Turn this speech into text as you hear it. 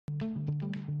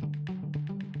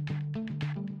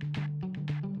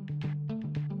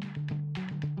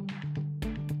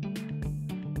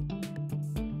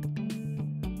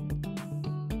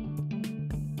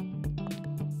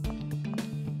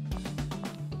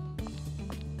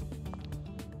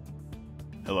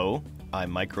Hello, I'm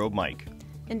Microbe Mike.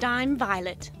 And I'm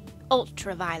Violet,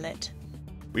 Ultraviolet.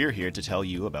 We're here to tell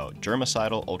you about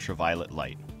germicidal ultraviolet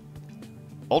light.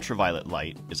 Ultraviolet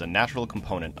light is a natural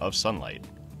component of sunlight.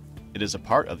 It is a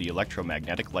part of the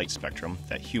electromagnetic light spectrum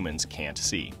that humans can't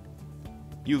see.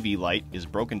 UV light is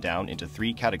broken down into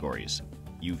three categories: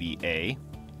 UVA,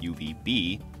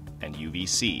 UVB, and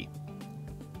UVC.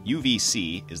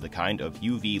 UVC is the kind of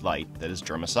UV light that is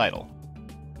germicidal.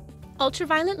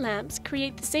 Ultraviolet lamps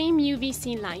create the same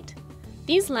UVC light.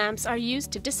 These lamps are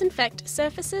used to disinfect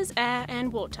surfaces, air,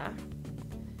 and water.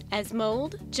 As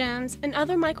mold, germs, and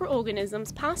other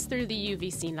microorganisms pass through the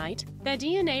UVC light, their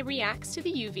DNA reacts to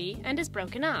the UV and is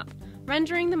broken up,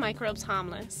 rendering the microbes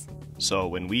harmless. So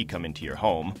when we come into your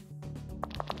home,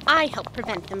 I help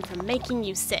prevent them from making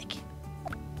you sick.